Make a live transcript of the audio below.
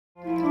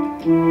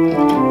Hey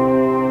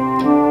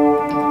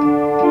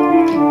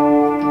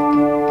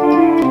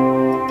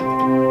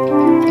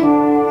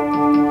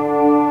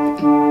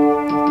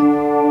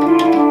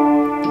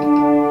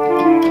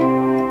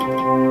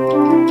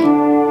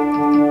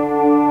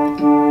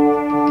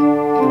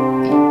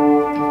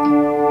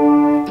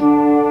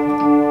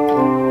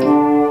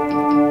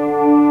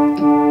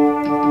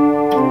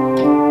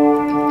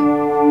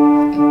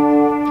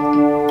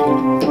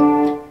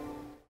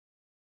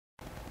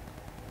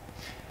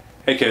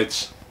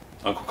kids,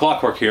 Uncle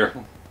Clockwork here.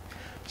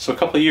 So a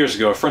couple of years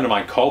ago, a friend of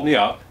mine called me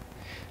up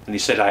and he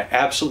said I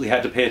absolutely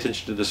had to pay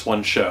attention to this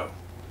one show.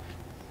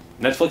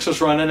 Netflix was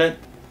running it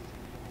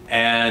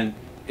and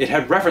it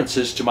had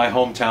references to my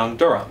hometown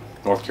Durham,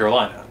 North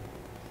Carolina.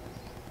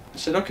 I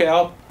said, okay,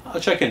 I'll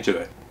check into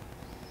it.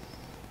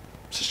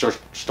 So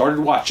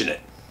started watching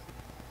it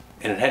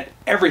and it had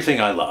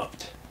everything I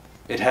loved.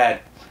 It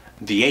had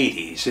the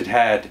 80s, it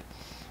had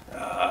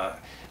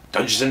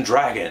Dungeons and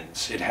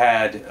Dragons, it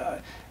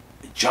had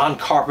John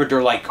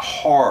Carpenter-like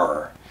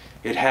horror.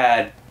 It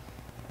had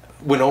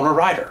Winona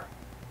Ryder.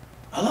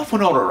 I love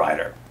Winona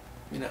Ryder.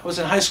 You know, I was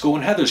in high school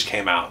when Heathers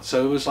came out,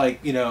 so it was like,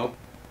 you know,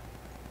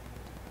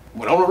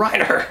 Winona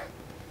Ryder.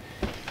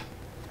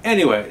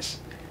 Anyways,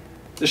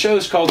 the show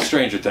is called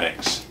Stranger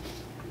Things.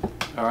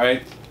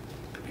 Alright?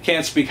 I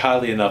can't speak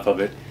highly enough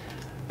of it.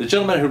 The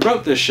gentlemen who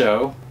wrote this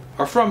show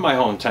are from my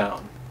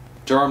hometown,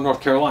 Durham,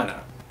 North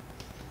Carolina.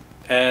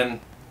 And,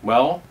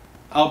 well,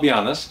 I'll be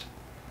honest,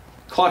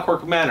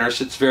 Clockwork Manor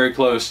sits very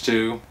close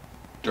to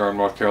Durham,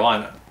 North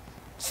Carolina.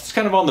 It's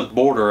kind of on the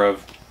border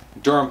of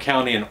Durham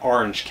County and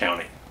Orange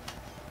County,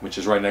 which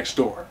is right next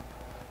door.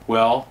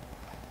 Well,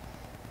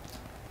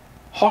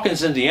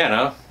 Hawkins,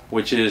 Indiana,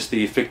 which is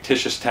the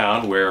fictitious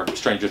town where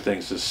Stranger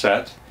Things is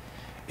set,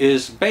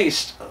 is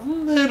based a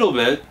little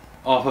bit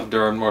off of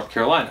Durham, North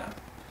Carolina.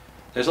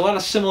 There's a lot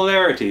of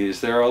similarities.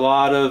 There are a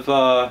lot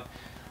of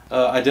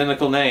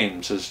identical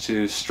names as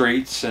to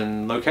streets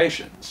and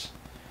locations.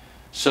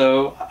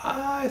 So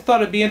I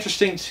thought it'd be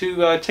interesting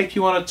to take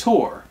you on a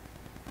tour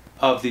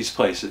of these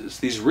places,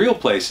 these real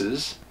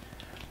places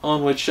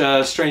on which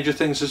Stranger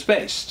Things is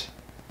based.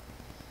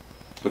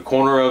 The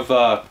corner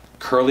of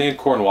Curly and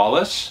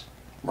Cornwallis,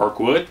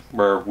 Mirkwood,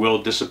 where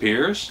Will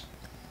disappears,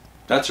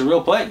 that's a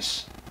real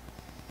place.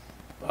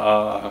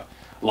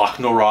 Loch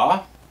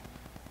Nora,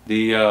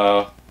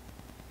 the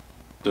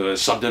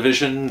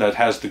subdivision that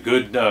has the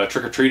good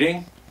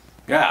trick-or-treating,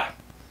 yeah,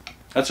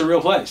 that's a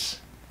real place.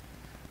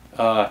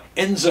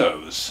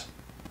 Enzo's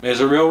is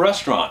a real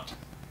restaurant.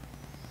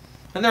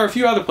 And there are a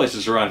few other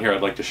places around here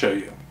I'd like to show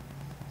you.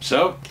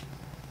 So,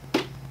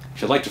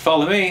 if you'd like to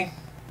follow me,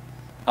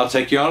 I'll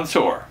take you on a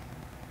tour.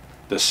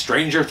 The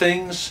Stranger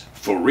Things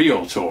for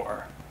Real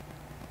tour.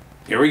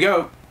 Here we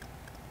go.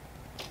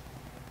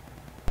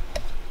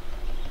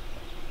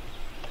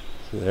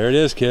 So there it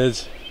is,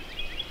 kids.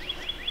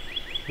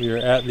 We are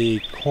at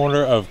the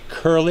corner of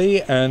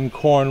Curly and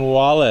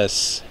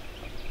Cornwallis.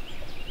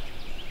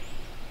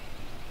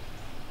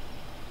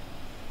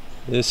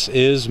 This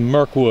is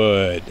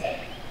Mirkwood.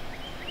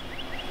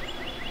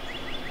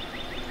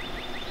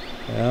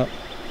 Yep.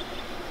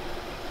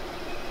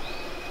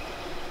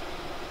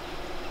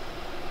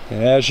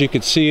 And as you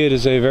can see, it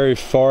is a very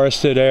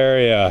forested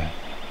area.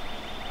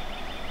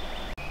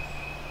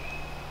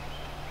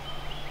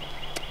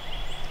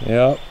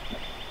 Yep.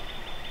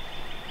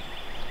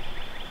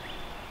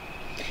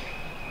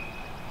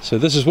 So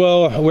this is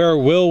where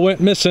Will went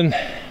missing.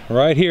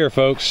 Right here,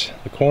 folks.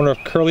 The corner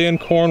of Curly and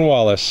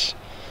Cornwallis.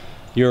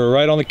 You're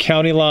right on the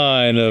county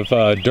line of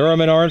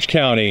Durham and Orange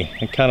County.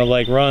 It kind of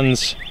like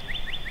runs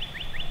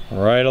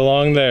right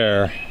along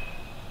there.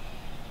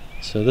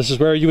 So this is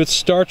where you would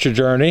start your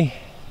journey.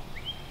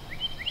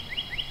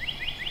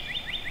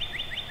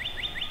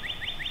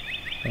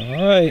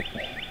 Alright.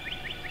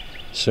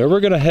 So we're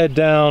going to head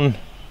down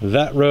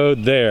that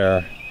road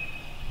there.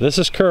 This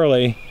is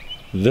Curly.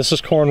 This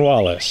is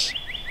Cornwallis.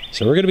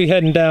 So we're going to be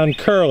heading down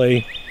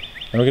Curly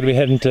and we're going to be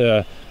heading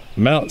to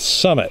Mount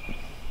Summit.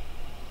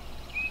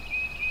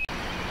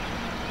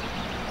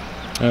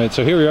 Alright,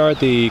 so here we are at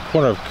the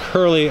corner of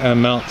Curly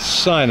and Mount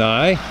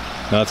Sinai.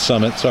 Not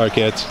Summit, sorry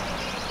kids.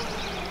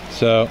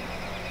 So,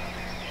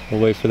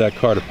 we'll wait for that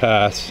car to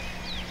pass.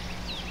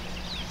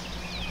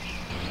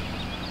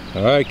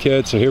 Alright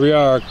kids, so here we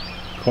are,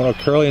 corner of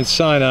Curly and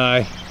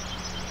Sinai.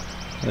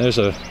 And there's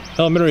a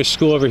elementary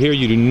school over here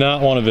you do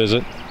not want to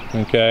visit,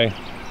 okay?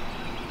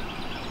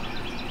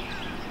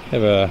 They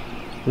have a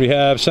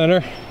rehab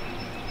center.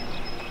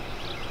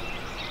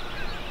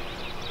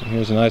 And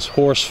here's a nice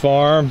horse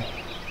farm.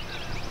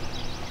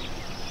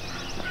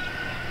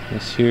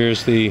 This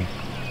here's the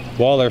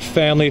Waller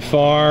family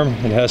farm.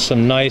 It has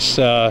some nice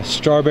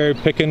strawberry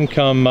picking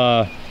come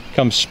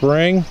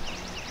spring.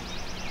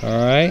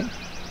 All right.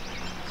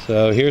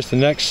 So here's the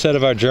next set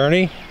of our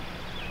journey.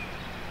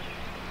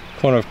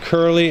 Corner of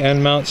Curly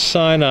and Mount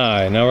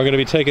Sinai. Now we're going to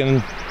be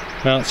taking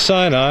Mount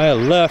Sinai a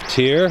left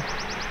here,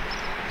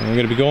 and we're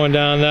going to be going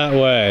down that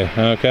way.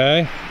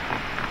 Okay.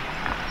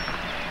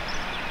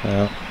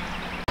 Now,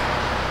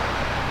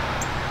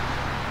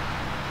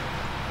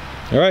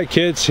 Alright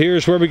kids,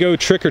 here's where we go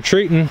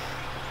trick-or-treating.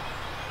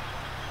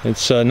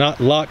 It's not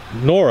Loch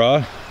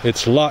Nora,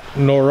 it's Loch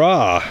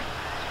Nora.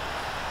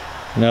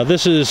 Now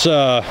this is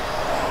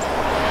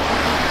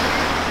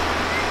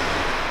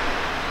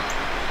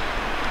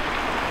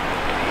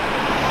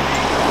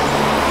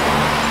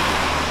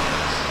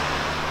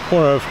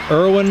corner of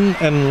Irwin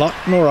and Loch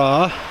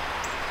Nora.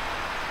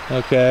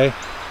 Okay,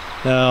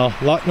 now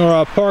Loch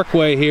Nora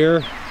Parkway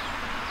here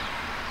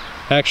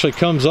actually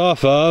comes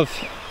off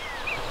of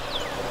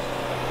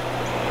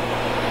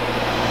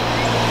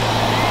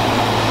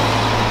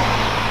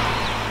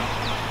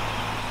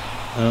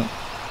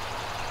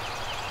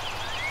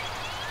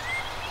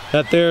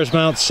that there's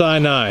Mount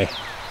Sinai.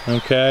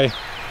 Okay,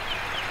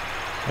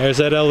 there's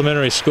that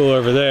elementary school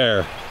over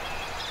there.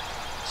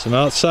 So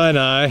Mount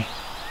Sinai,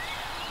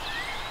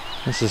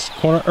 this is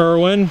corner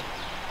Irwin,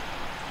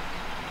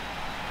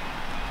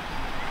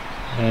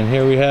 and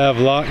here we have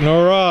Loch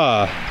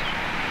Nora.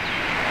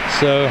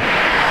 So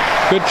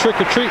good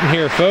trick-or-treating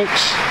here,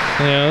 folks.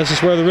 You know, this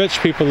is where the rich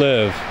people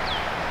live,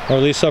 or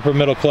at least upper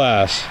middle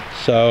class.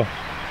 So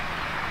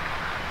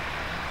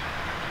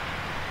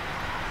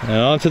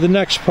now on to the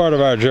next part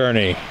of our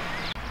journey.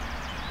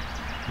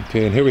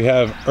 Okay, and here we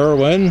have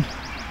Irwin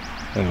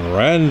and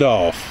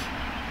Randolph.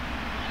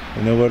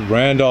 You know what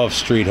Randolph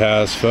Street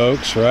has,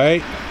 folks,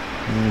 right?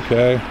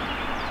 Okay.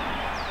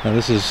 Now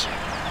this is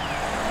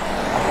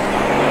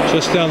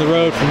just down the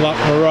road from Loch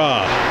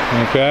Nora.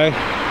 Okay.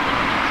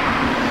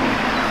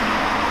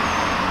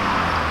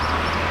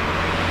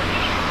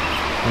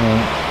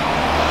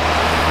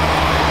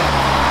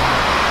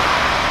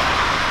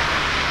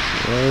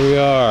 So there we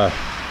are.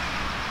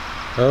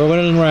 Irwin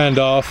and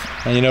Randolph,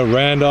 and you know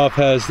Randolph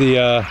has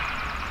the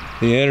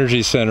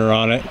energy center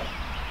on it,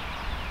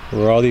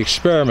 where all the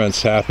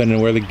experiments happen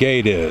and where the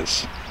gate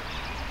is.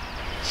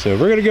 So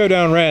we're gonna go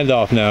down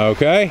Randolph now,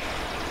 okay?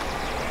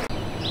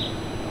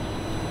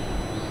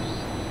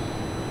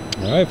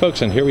 All right,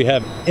 folks, and here we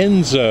have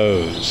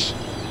Enzo's.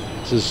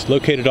 This is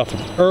located off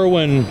of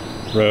Irwin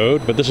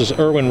Road, but this is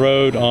Irwin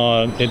Road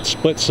on. It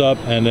splits up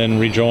and then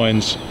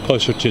rejoins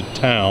closer to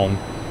town.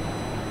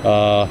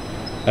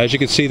 As you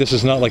can see, this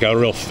is not like a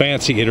real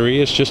fancy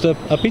eatery, it's just a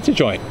pizza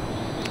joint.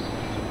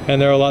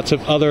 And there are lots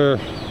of other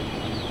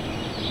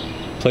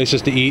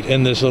places to eat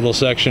in this little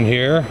section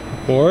here,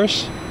 of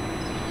course.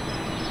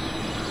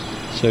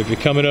 So if you're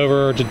coming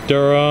over to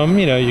Durham,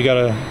 you know, you got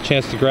a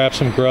chance to grab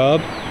some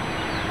grub.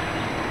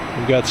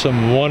 We've got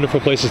some wonderful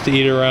places to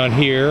eat around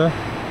here.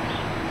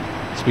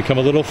 It's become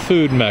a little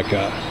food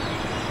mecca.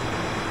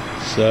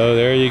 So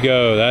there you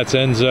go, that's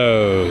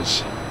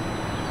Enzo's.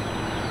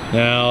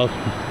 Now,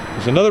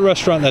 there's another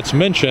restaurant that's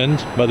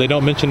mentioned, but they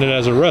don't mention it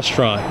as a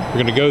restaurant.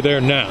 We're going to go there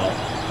now.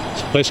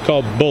 It's a place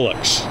called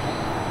Bullock's.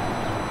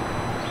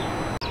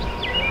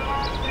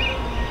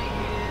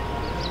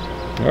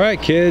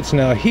 Alright kids,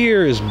 now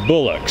here is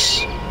Bullock's.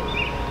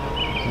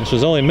 This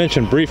was only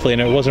mentioned briefly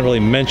and it wasn't really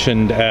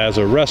mentioned as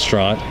a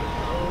restaurant.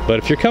 But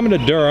if you're coming to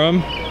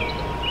Durham,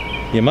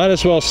 you might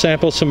as well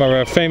sample some of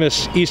our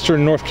famous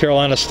Eastern North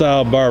Carolina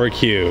style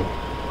barbecue.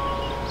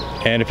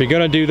 And if you're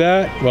going to do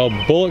that, well,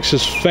 Bullock's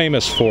is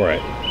famous for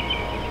it.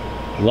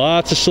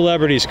 Lots of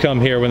celebrities come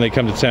here when they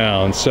come to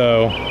town,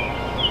 so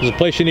it's a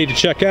place you need to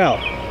check out.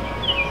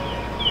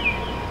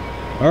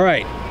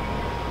 Alright,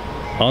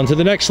 on to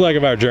the next leg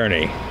of our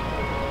journey.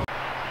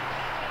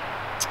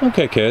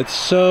 Okay kids,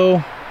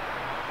 so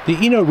the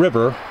Eno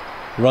River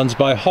runs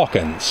by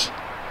Hawkins.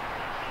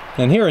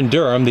 And here in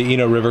Durham, the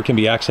Eno River can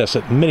be accessed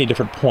at many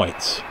different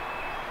points.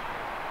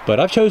 But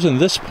I've chosen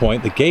this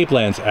point, the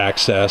Gabelands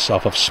access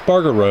off of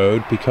Sparger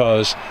Road,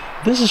 because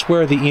this is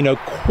where the Eno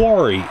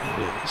Quarry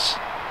is.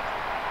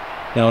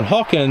 Now in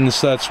Hawkins,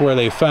 that's where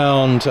they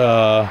found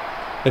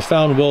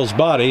Will's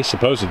body,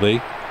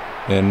 supposedly,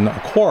 in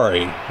a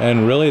quarry.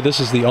 And really, this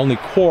is the only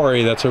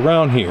quarry that's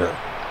around here.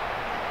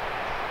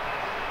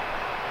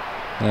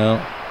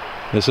 Now,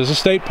 this is a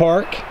state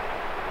park.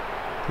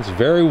 It's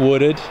very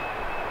wooded.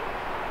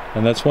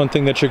 And that's one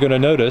thing that you're going to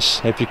notice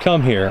if you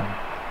come here.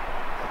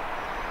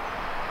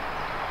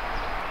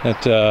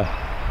 That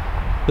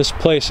this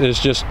place is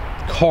just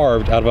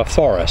carved out of a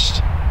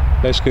forest.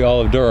 Basically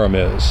all of Durham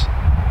is.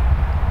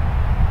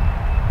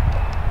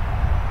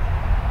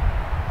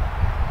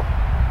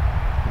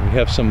 We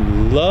have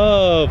some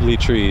lovely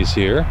trees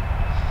here.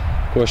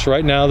 Of course,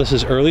 right now this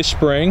is early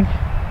spring.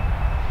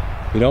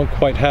 We don't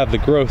quite have the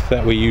growth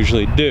that we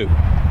usually do.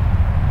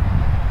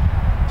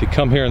 If you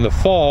come here in the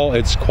fall,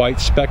 it's quite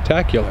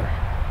spectacular.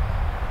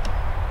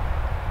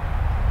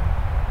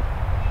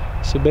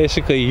 So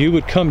basically, you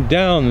would come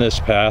down this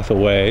path a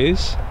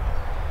ways.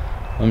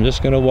 I'm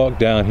just going to walk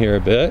down here a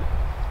bit.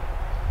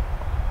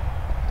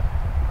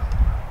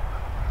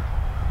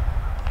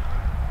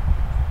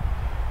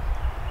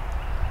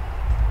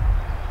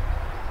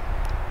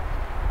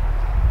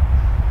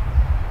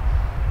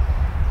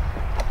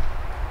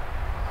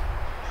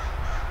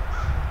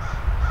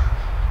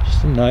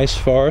 Just a nice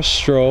forest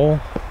stroll.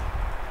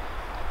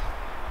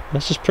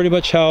 This is pretty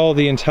much how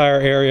the entire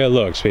area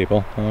looks,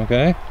 people.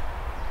 Okay?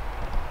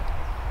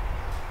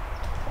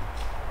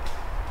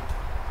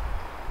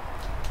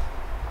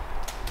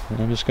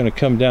 I'm just going to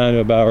come down to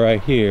about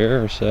right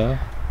here or so,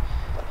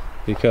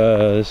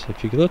 because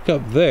if you look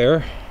up there,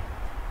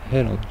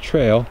 head on the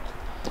trail,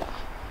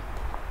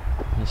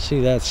 you'll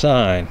see that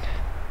sign.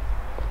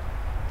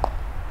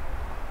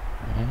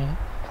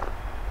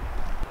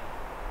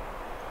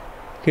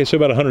 Okay, so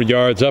about 100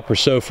 yards up or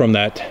so from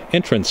that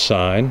entrance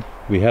sign,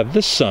 we have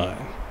this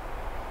sign.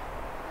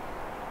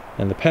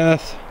 And the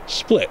path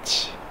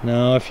splits.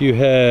 Now, if you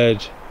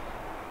head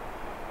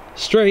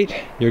straight,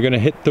 you're going to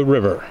hit the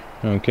river.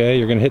 Okay,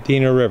 you're going to hit the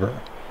Inner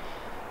River.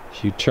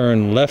 If you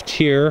turn left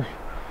here,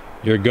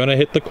 you're going to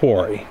hit the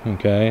quarry.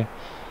 Okay.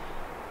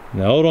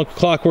 Now, old Uncle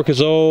Clockwork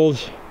is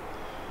old.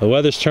 The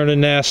weather's turning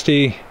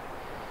nasty.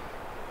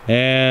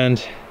 And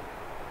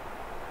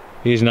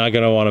he's not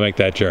going to want to make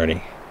that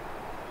journey.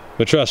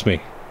 But trust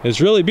me,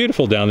 it's really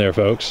beautiful down there,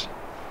 folks.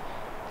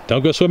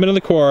 Don't go swimming in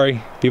the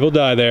quarry. People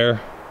die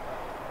there.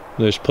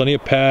 There's plenty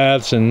of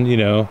paths and, you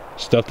know,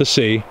 stuff to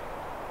see.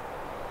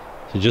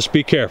 So just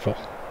be careful.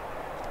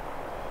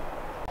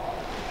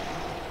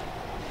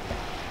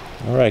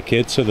 Alright,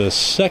 kids, so the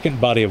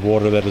second body of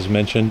water that is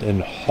mentioned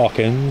in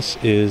Hawkins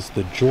is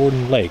the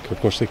Jordan Lake.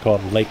 Of course, they call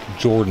it Lake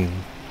Jordan.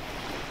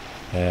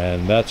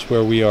 And that's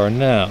where we are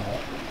now.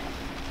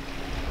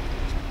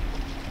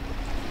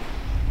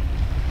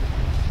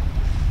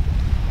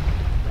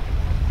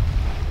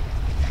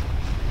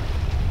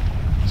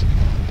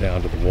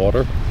 Down to the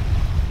water.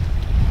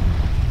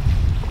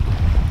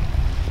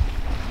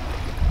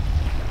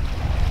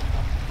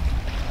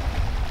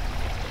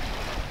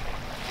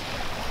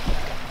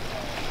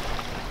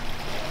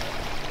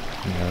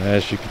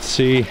 As you can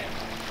see,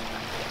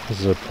 this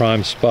is a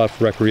prime spot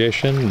for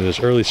recreation. It is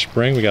early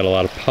spring. We got a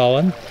lot of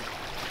pollen.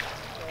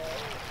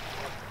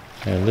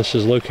 And this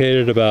is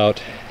located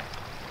about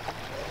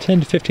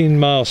 10 to 15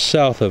 miles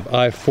south of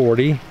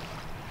I-40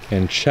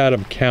 in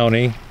Chatham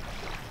County,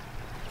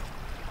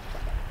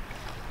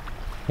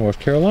 North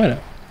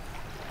Carolina.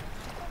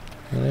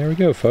 And there we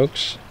go,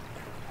 folks.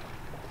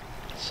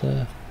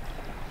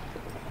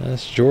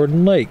 That's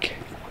Jordan Lake.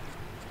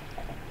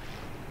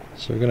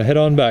 So we're going to head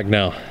on back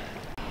now.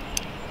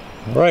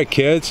 Alright,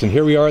 kids, and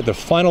here we are at the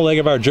final leg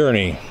of our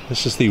journey.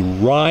 This is the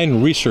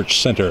Rhine Research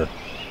Center,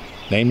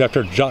 named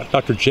after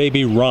Dr.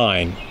 J.B.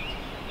 Rhine.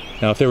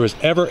 Now, if there was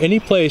ever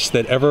any place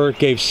that ever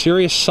gave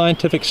serious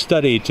scientific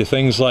study to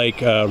things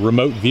like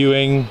remote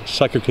viewing,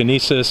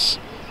 psychokinesis,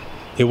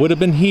 it would have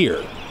been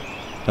here.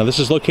 Now, this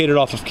is located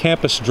off of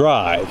Campus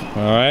Drive,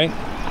 alright?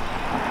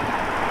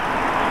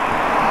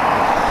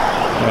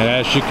 And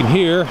as you can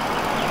hear,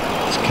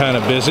 it's kind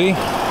of busy.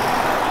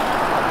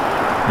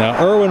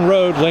 Now, Irwin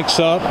Road links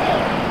up.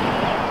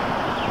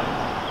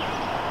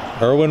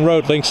 Irwin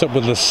Road links up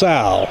with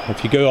LaSalle.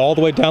 If you go all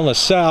the way down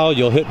LaSalle,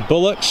 you'll hit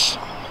Bullocks.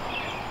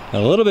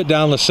 And a little bit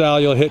down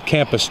LaSalle, you'll hit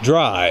Campus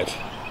Drive.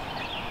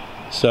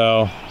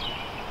 So,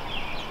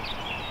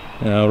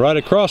 you know, right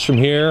across from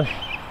here,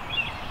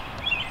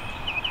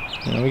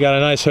 you know, we got a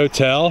nice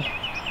hotel.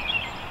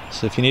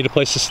 So if you need a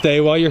place to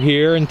stay while you're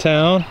here in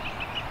town,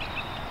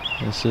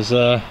 this is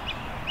the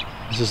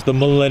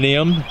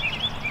Millennium.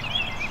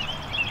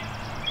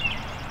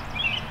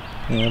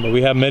 Yeah, but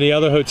we have many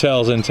other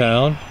hotels in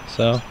town,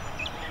 so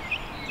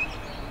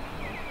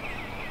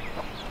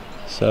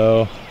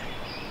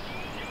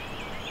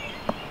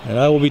and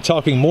I will be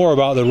talking more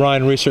about the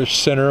Rhine Research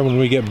Center when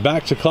we get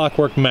back to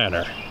Clockwork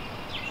Manor.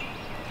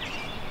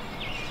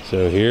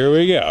 So here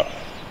we go.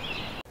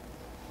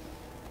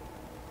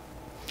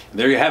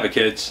 There you have it,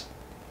 kids.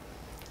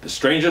 The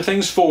Stranger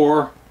Things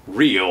 4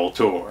 Real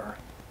Tour.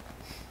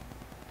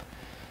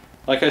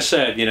 Like I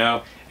said, you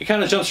know, it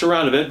kind of jumps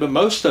around a bit, but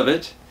most of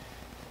it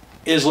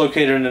is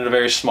located in a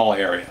very small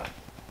area.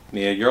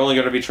 Yeah, you're only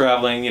going to be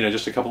traveling, you know,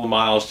 just a couple of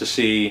miles to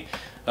see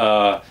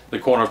the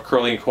corner of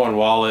Curly and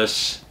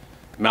Cornwallis,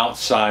 Mount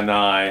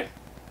Sinai,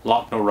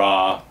 Loch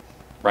Nara,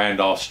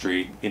 Randolph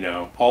Street. You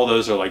know, all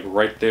those are like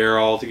right there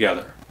all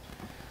together.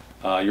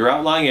 Your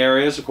outlying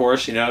areas, of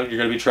course, you know, you're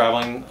going to be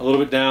traveling a little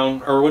bit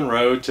down Irwin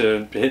Road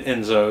to hit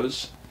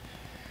Enzo's,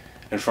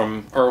 and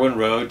from Irwin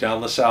Road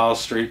down LaSalle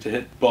Street to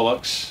hit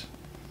Bullocks,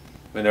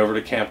 and over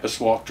to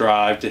Campus Walk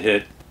Drive to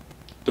hit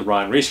the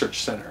Rhine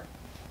Research Center.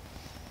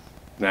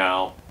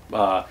 Now,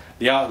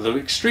 the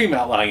extreme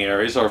outlying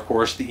areas are, of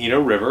course, the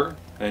Eno River,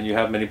 and you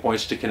have many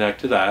points to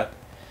connect to that.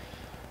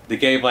 The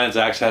Gabelands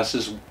access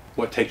is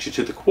what takes you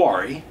to the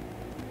quarry,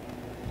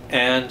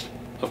 and,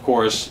 of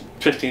course,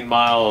 15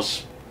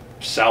 miles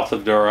south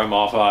of Durham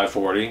off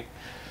I-40,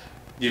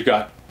 you've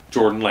got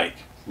Jordan Lake,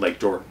 Lake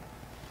Jordan.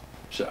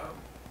 So,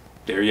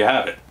 there you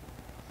have it.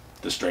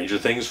 The Stranger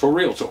Things for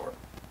Real Tour.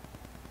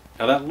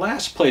 Now, that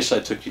last place I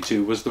took you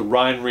to was the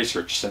Rhine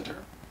Research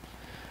Center.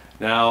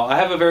 Now, I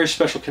have a very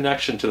special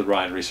connection to the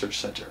Rhine Research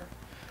Center.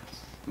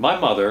 My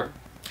mother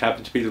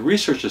happened to be the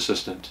research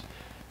assistant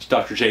to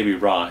Dr. J.B.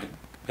 Rhine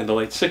in the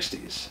late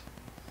 60s.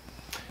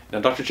 Now,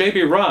 Dr.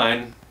 J.B.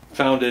 Rhine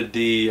founded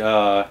the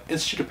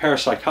Institute of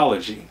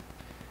Parapsychology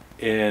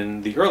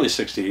in the early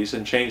 60s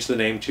and changed the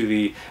name to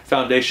the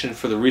Foundation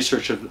for the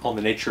Research on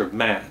the Nature of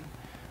Man.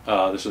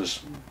 This was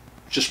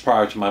just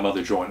prior to my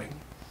mother joining.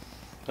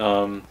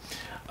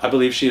 I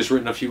believe she has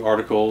written a few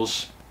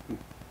articles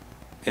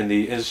in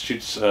the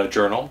Institute's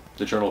journal,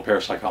 the Journal of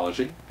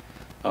Parapsychology.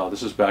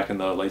 This was back in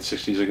the late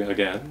 60s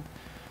again.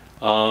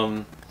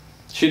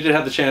 She did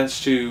have the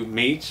chance to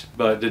meet,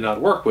 but did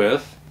not work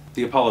with,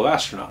 the Apollo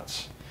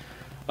astronauts.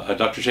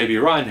 Dr. J.B.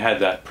 Ryan had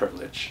that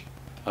privilege.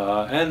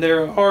 And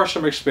there are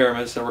some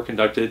experiments that were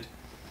conducted,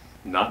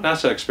 not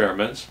NASA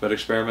experiments, but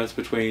experiments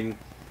between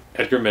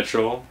Edgar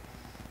Mitchell,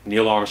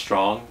 Neil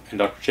Armstrong, and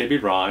Dr. J.B.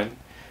 Ryan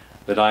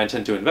that I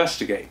intend to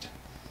investigate,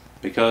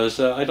 because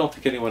I don't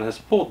think anyone has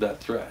pulled that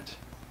thread.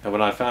 And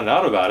when I found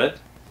out about it,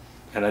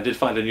 and I did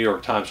find a New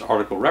York Times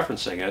article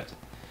referencing it,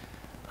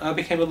 I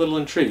became a little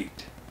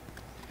intrigued.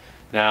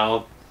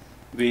 Now,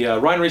 the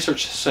Ryan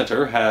Research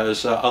Center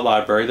has a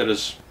library that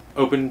is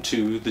open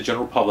to the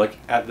general public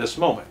at this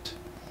moment.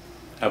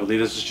 I believe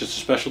this is just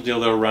a special deal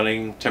they're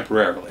running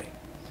temporarily.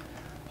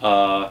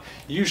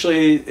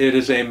 Usually it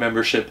is a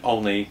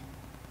membership-only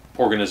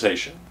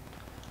organization.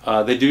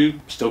 They do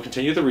still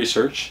continue the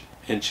research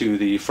into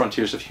the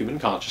frontiers of human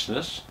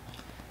consciousness,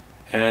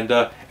 and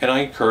I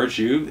encourage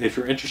you, if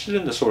you're interested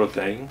in this sort of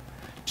thing,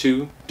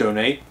 to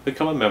donate,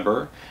 become a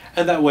member,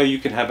 and that way you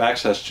can have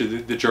access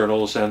to the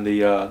journals and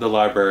the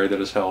library that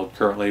is held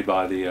currently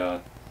by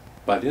the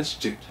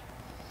Institute.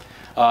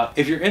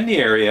 If you're in the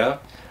area,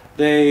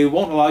 they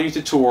won't allow you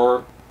to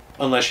tour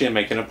unless you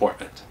make an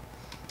appointment.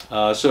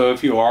 So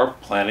if you are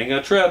planning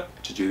a trip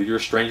to do your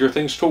Stranger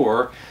Things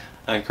tour,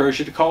 I encourage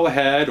you to call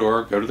ahead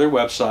or go to their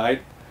website,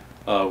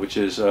 which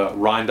is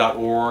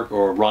rhine.org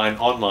or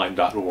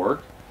rhineonline.org,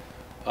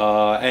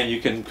 and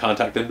you can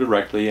contact them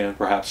directly and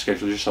perhaps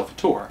schedule yourself a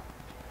tour.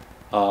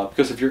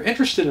 Because if you're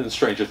interested in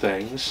Stranger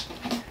Things,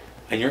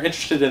 and you're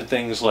interested in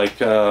things like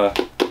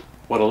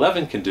what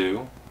 11 can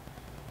do,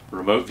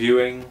 remote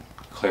viewing,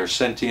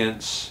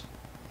 clairsentience,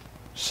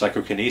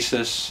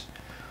 psychokinesis,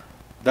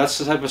 that's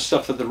the type of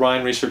stuff that the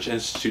Ryan Research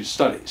Institute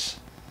studies.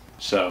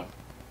 So,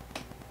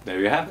 there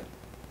you have it.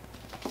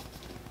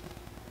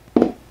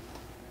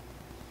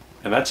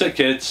 And that's it,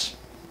 kids.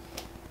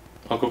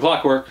 Uncle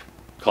Clockwork,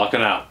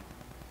 clocking out.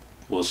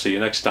 We'll see you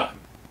next time.